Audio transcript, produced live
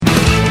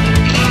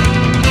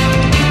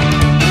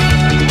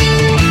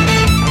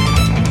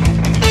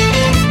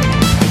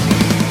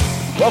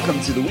welcome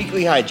to the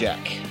Weekly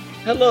Hijack.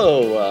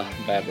 Hello,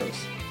 Babros.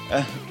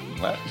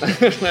 What?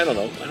 I don't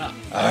know. Why not?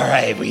 All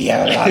right, we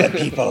have a lot of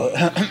people.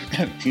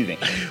 Excuse me.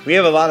 We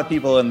have a lot of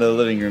people in the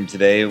living room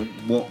today.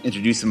 Won't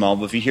introduce them all,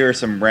 but if you hear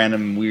some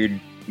random weird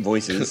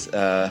voices,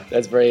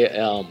 that's very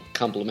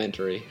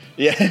complimentary.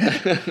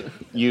 Yeah,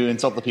 you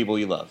insult the people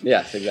you love.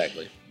 Yes,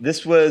 exactly.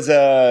 This was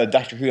a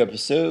Doctor Who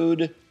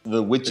episode,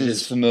 The Witch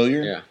is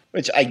Familiar. Yeah.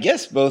 Which I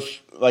guess both,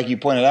 like you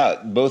pointed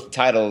out, both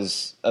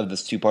titles of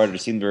this two-parter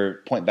seem to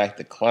point back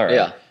to Clara.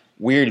 Yeah.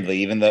 Weirdly,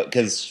 even though,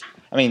 because,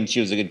 I mean, she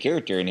was a good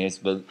character in it,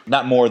 but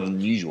not more than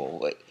usual.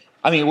 Like,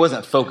 I mean, it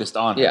wasn't focused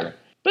on her. Yeah.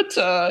 But,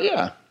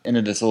 yeah.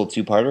 Into this little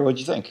two-parter, what'd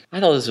you think? I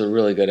thought this was a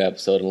really good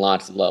episode on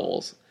lots of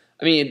levels.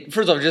 I mean,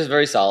 first off, just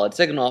very solid.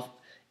 Second off,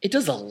 it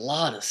does a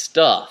lot of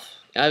stuff.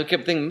 I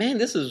kept thinking,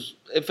 man,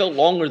 it felt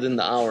longer than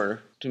the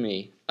hour to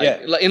me.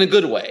 Like, in a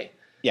good way.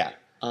 Yeah.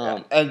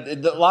 And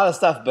a lot of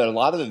stuff, but a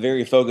lot of it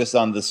very focused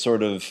on this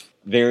sort of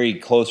very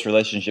close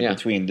relationship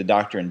between the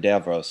Doctor and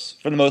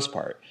Davros, for the most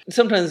part.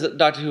 Sometimes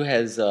Doctor Who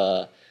has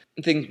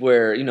things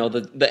where,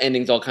 the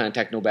ending's all kind of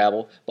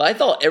technobabble. But I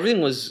thought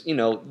everything was,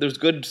 there's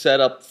good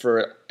setup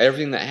for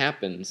everything that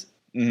happens.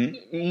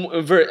 Mm-hmm.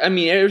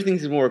 Everything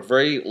seems to work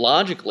very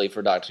logically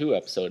for Doctor Who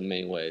episode in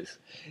many ways.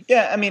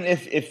 Yeah, I mean,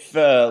 if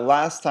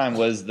last time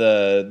was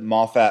the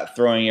Moffat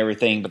throwing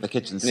everything but the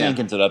kitchen sink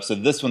into the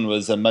episode, this one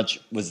was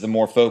the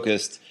more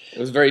focused. It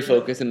was very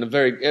focused and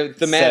very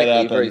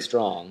thematically very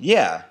strong.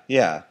 Yeah.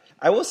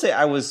 I will say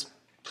I was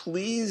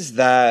pleased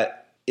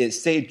that it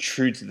stayed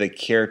true to the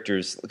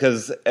characters,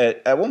 because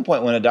at one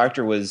point when a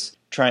Doctor was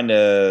trying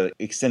to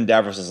extend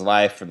Davros'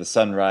 life for the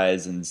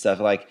sunrise and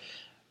stuff, like,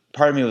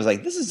 part of me was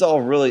like, this is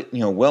all really,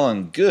 well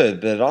and good,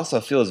 but it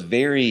also feels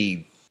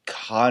very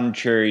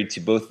contrary to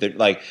both the,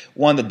 like,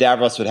 one, the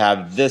Davros would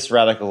have this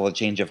radical a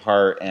change of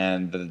heart,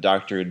 and the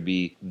Doctor would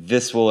be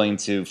this willing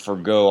to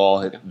forgo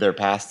all their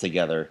past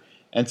together.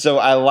 And so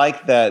I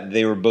like that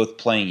they were both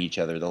playing each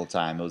other the whole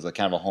time. It was a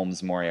kind of a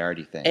Holmes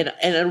Moriarty thing. And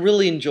I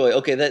really enjoy,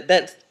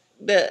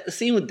 that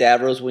scene with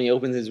Davros when he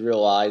opens his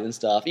real eyes and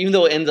stuff, even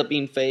though it ends up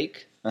being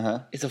fake,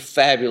 it's a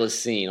fabulous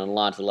scene on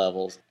lots of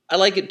levels. I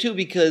like it too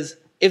because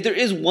if there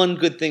is one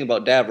good thing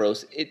about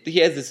Davros, he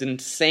has this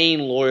insane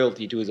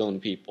loyalty to his own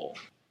people.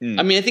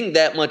 I mean, I think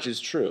that much is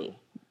true.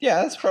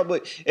 Yeah, that's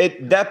probably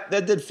it. That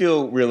did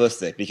feel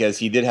realistic because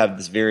he did have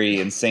this very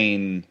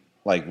insane,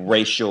 like,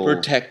 racial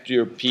protect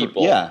your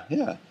people.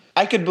 Yeah.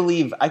 I could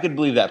believe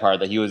that part,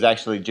 that he was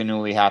actually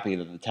genuinely happy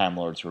that the Time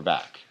Lords were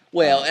back.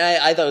 Well,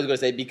 and I thought I was going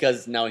to say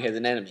because now he has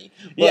an enemy.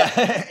 But,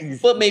 yeah,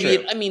 but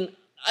maybe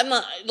I'm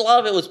not. A lot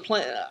of it was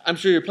playing. I'm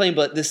sure you're playing,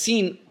 but the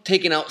scene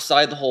taken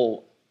outside the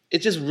whole.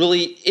 It's just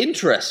really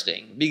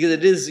interesting because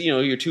it is,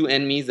 your two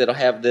enemies that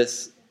have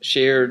this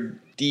shared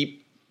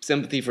deep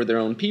sympathy for their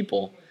own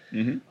people,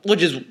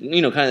 which is,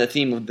 kind of the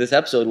theme of this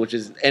episode, which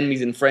is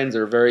enemies and friends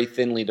are very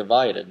thinly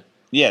divided.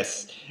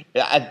 Yes.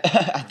 I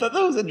thought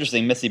that was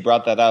interesting. Missy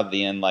brought that out at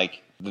the end,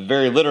 like,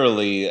 very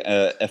literally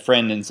a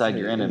friend inside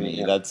your enemy.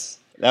 Yeah.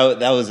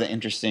 That was an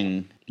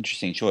interesting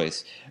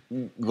choice.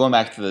 Going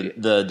back to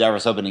the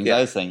Davros opening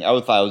eyes thing, I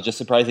thought it was just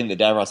surprising that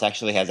Davros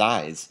actually has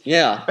eyes.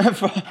 Yeah.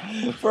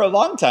 For a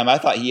long time, I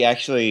thought he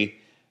actually,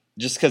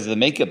 just because of the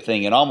makeup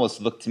thing, it almost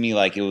looked to me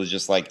like it was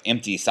just like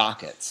empty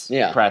sockets,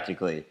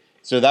 practically.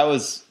 So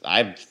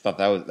I thought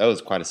that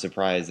was quite a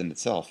surprise in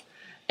itself.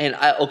 And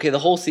the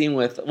whole scene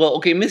with,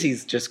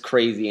 Missy's just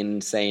crazy and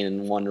insane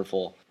and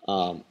wonderful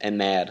and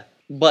mad.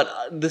 But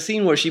the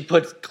scene where she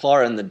puts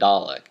Clara in the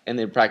Dalek and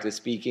they practice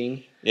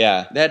speaking,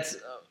 that's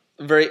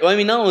not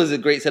only is it a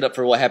great setup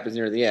for what happens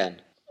near the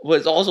end, but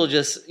it's also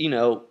just,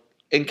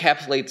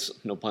 encapsulates,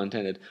 no pun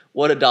intended,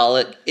 what a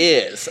Dalek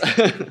is.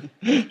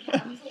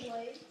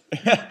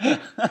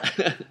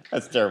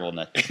 That's terrible,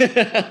 Nick.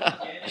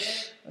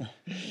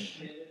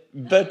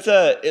 But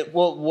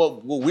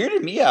what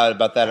weirded me out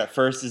about that at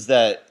first is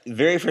that the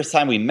very first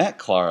time we met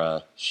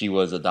Clara, she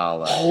was a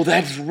Dalek. Oh,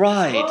 that's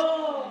right.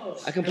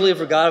 I completely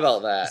forgot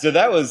about that. So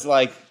that was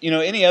like,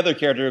 any other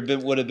character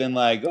would have been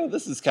like, oh,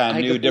 this is kind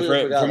of new,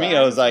 different. For me,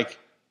 I was like,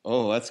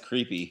 oh, that's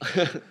creepy.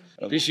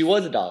 Because she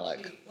was a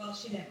Dalek. Well,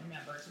 she didn't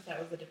remember because that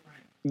was a different.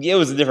 Yeah, it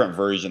was a different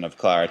version of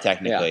Clara,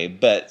 technically,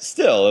 but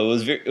still,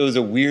 it was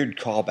a weird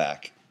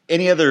callback.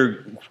 Any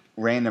other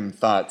random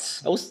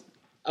thoughts?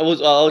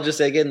 I'll just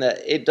say again that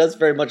it does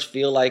very much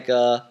feel like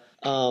a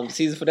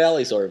season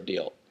finale sort of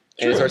deal.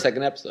 And it's our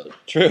second episode.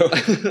 True.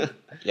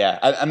 Yeah,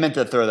 I meant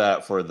to throw that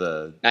out for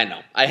the... I know.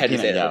 I had to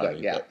say that.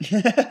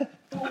 Yeah.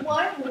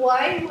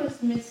 Why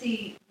was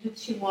Missy... Did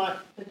she want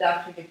the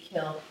Doctor to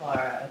kill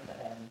Clara at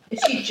the end? Is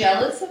she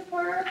jealous of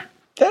her?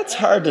 That's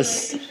hard to...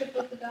 Relationship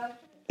with the Doctor?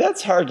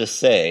 That's hard to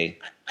say.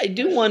 I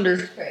do wonder...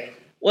 She's crazy.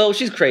 Well,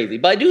 she's crazy.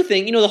 But I do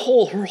think, her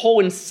whole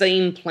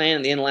insane plan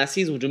at the end of last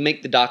season was to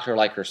make the Doctor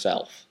like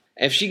herself.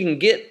 And if she can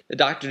get the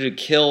Doctor to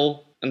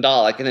kill a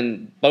Dalek and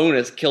then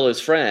bonus kill his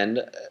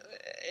friend...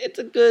 It's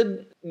a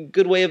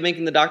good way of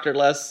making the Doctor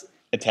less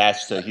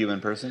attached to a human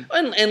person,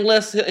 and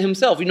less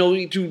himself.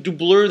 To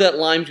blur that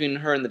line between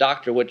her and the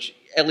Doctor, which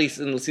at least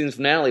in the season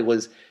finale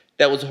was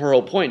her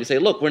whole point, to say,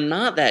 look, we're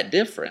not that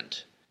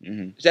different.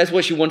 Mm-hmm. That's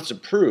what she wants to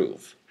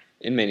prove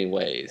in many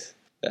ways.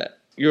 That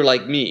you're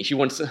like me. She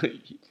wants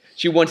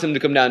him to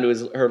come down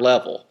to her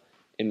level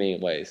in many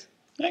ways.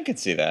 I could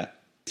see that.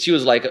 She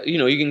was like,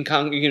 you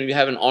can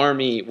have an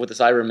army with the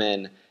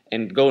Cybermen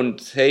and go and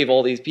save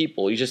all these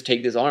people. You just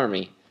take this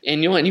army.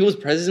 And and he was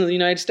president of the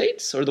United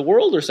States or the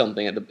world or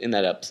something in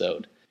that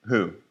episode.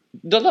 Who?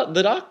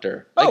 The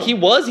Doctor. Oh. Like he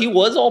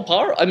was all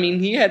power. I mean,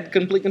 he had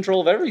complete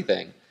control of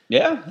everything.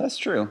 Yeah, that's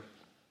true.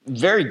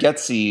 Very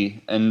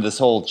gutsy in this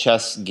whole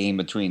chess game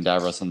between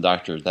Davros and the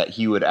Doctor that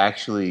he would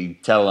actually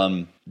tell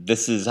him,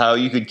 this is how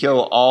you could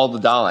kill all the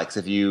Daleks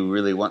if you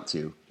really want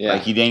to. Yeah.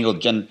 Like he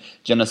dangled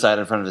genocide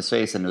in front of his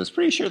face and was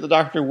pretty sure the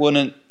Doctor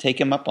wouldn't take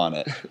him up on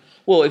it.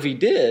 Well, if he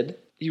did,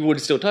 he would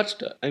have still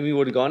touched it. I mean, he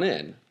would have gone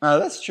in. Oh,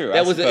 that's true.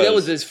 That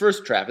was his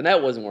first trap, and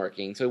that wasn't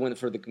working. So he went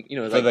for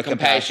the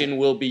compassion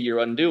will be your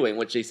undoing,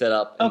 which they set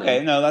up.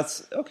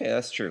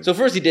 That's true. So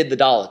first he did the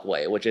Dalek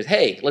way, which is,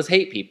 hey, let's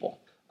hate people.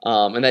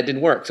 And that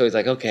didn't work. So he's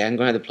like, okay, I'm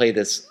going to have to play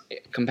this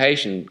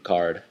compassion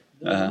card.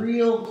 The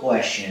real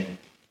question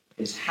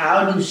is,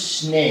 how do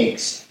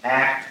snakes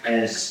act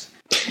as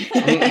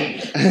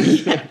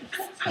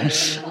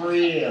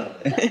real?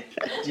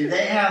 Do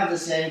they have the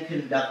same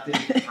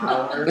conductive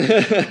power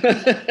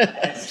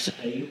as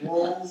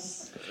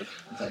fables?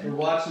 We're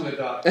watching the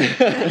Doctor.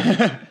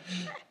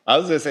 I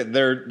was going to say,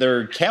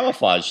 they're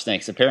camouflage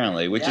snakes,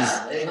 apparently, which is...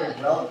 they were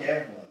well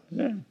camouflaged.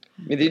 Yeah.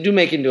 I mean, they do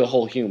make it into a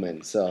whole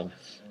human, so...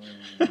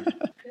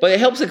 But it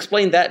helps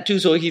explain that, too,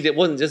 so it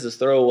wasn't just this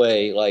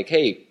throwaway, like,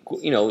 hey,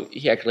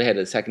 he actually had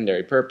a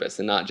secondary purpose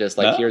and not just,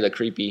 like, here's a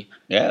creepy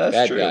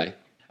bad true. guy.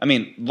 I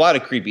mean, a lot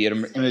of creepy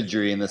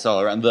imagery in this all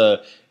around.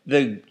 The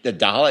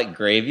Dalek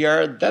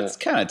graveyard, that's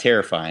kind of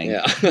terrifying.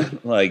 Yeah.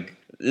 Like,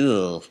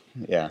 ugh.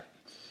 Yeah.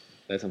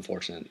 That's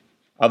unfortunate.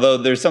 Although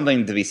there's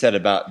something to be said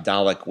about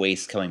Dalek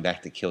waste coming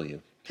back to kill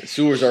you. The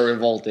sewers are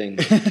revolting.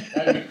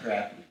 That'd be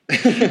crappy.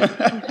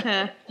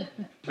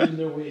 Even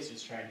their waste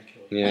is trying to kill you.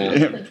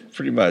 Yeah.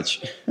 Pretty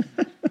much.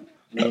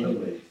 What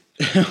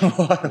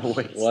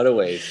a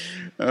waste.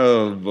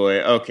 Oh,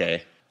 boy.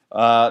 Okay.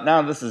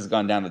 Now this has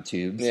gone down the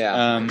tubes.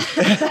 Yeah.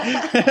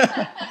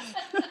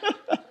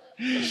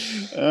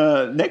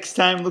 Next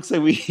time, looks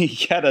like we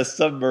got a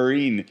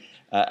submarine.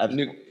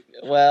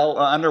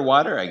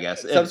 Underwater, I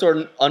guess. Some sort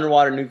of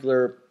underwater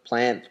nuclear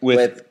plant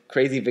with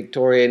crazy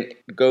Victorian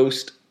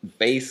ghost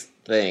base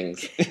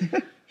things.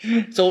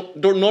 So,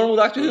 normal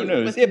Doctor Who. Who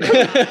knows? Yeah,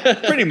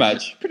 pretty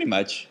much.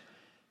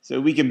 So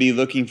we can be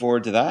looking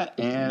forward to that.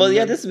 But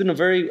yeah, this has been a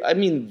very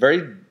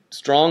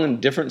strong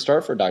and different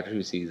start for Doctor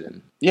Who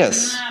season.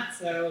 Yes. Not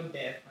so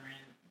different.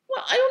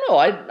 Well, I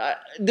don't know.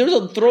 There's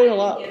a throwing a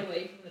lot. Get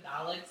away from the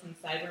Daleks and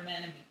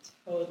Cybermen and be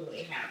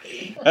totally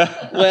happy.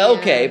 Well,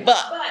 okay, but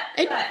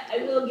I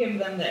will give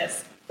them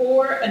this.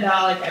 For a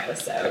Dalek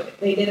episode,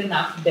 they did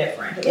enough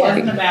different. It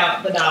wasn't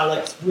about the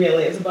Daleks,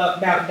 really. It was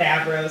about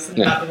Davros and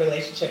about the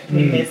relationship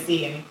between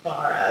Missy and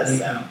Clara.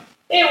 So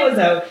it was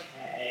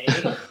okay.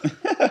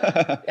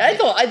 I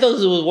thought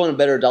this was one of the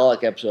better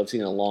Dalek episodes I've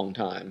seen in a long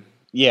time.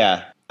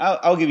 Yeah,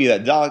 I'll give you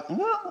that. Dalek.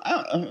 Well,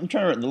 I'm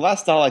trying to remember. The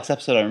last Daleks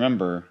episode I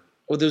remember.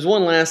 Well, there's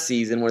one last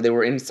season where they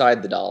were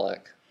inside the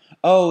Dalek.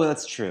 Oh,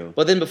 that's true.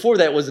 But then before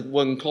that was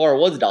when Clara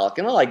was Dalek,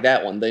 and I like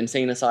that one, the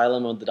Insane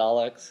Asylum of the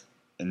Daleks.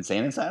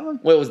 Insane Asylum?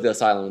 Well, it was the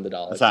Asylum of the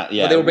Daleks.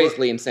 Yeah, but they were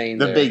basically insane.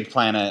 The there. big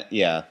planet,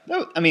 yeah.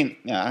 I mean,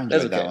 yeah, I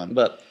enjoyed that one.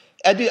 But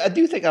I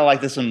do think I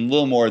like this one a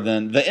little more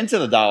than the Into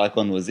the Dalek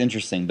one was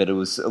interesting, but it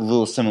was a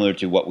little similar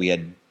to what we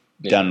had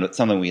done,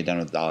 something we had done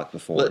with Dalek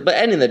before. But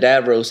adding the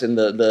Davros and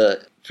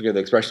the forget the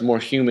expression, more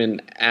human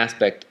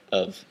aspect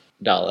of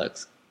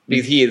Daleks.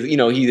 Because he is, he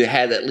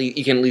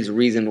can at least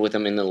reason with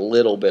them in a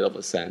little bit of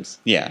a sense.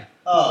 Yeah.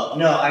 Oh,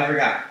 no, I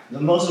forgot. The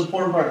most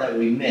important part that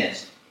we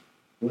missed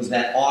was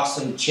that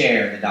awesome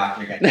chair the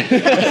Doctor got.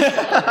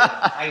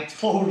 I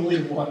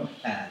totally want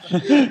that. For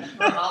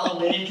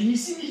Halloween, can you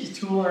see me just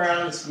tooling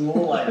around the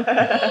school? Like,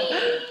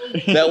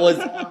 that was,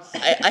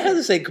 I have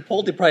to say,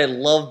 Capaldi probably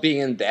loved being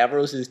in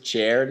Davros'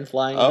 chair and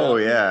flying. Oh,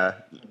 yeah.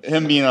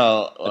 Him being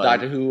a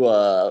Doctor Who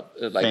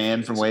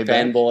fan from way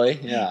back.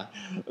 Fanboy, yeah.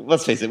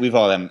 Let's face it, we've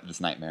all had this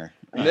nightmare.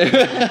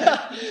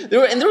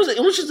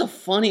 It was just a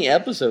funny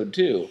episode,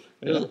 too.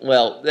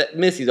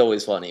 Missy's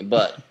always funny,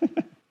 but...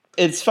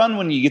 It's fun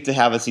when you get to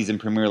have a season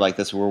premiere like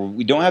this where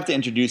we don't have to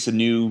introduce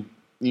any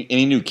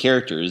new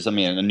characters. I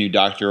mean, a new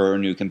Doctor or a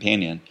new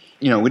companion.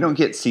 We don't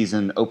get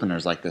season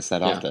openers like this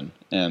that often.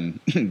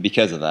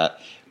 Because of that,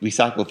 we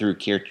cycle through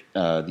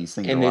these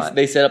things a lot. And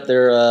they set up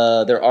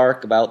their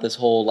arc about this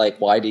whole, like,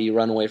 why do you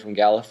run away from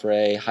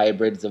Gallifrey,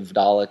 hybrids of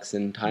Daleks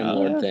and Time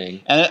Lord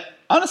thing. And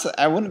honestly,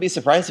 I wouldn't be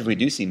surprised if we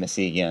do see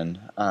Missy again.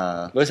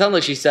 But it sounds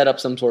like she set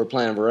up some sort of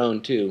plan of her own,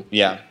 too.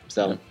 Yeah.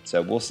 So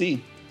we'll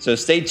see. So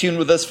stay tuned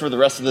with us for the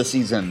rest of the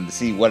season to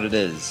see what it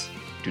is.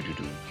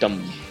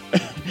 Dumb.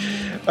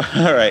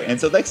 All right. And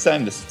so next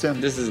time, this is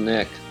Tim. This is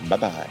Nick.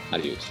 Bye-bye.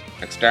 Adios.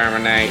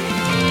 Exterminate.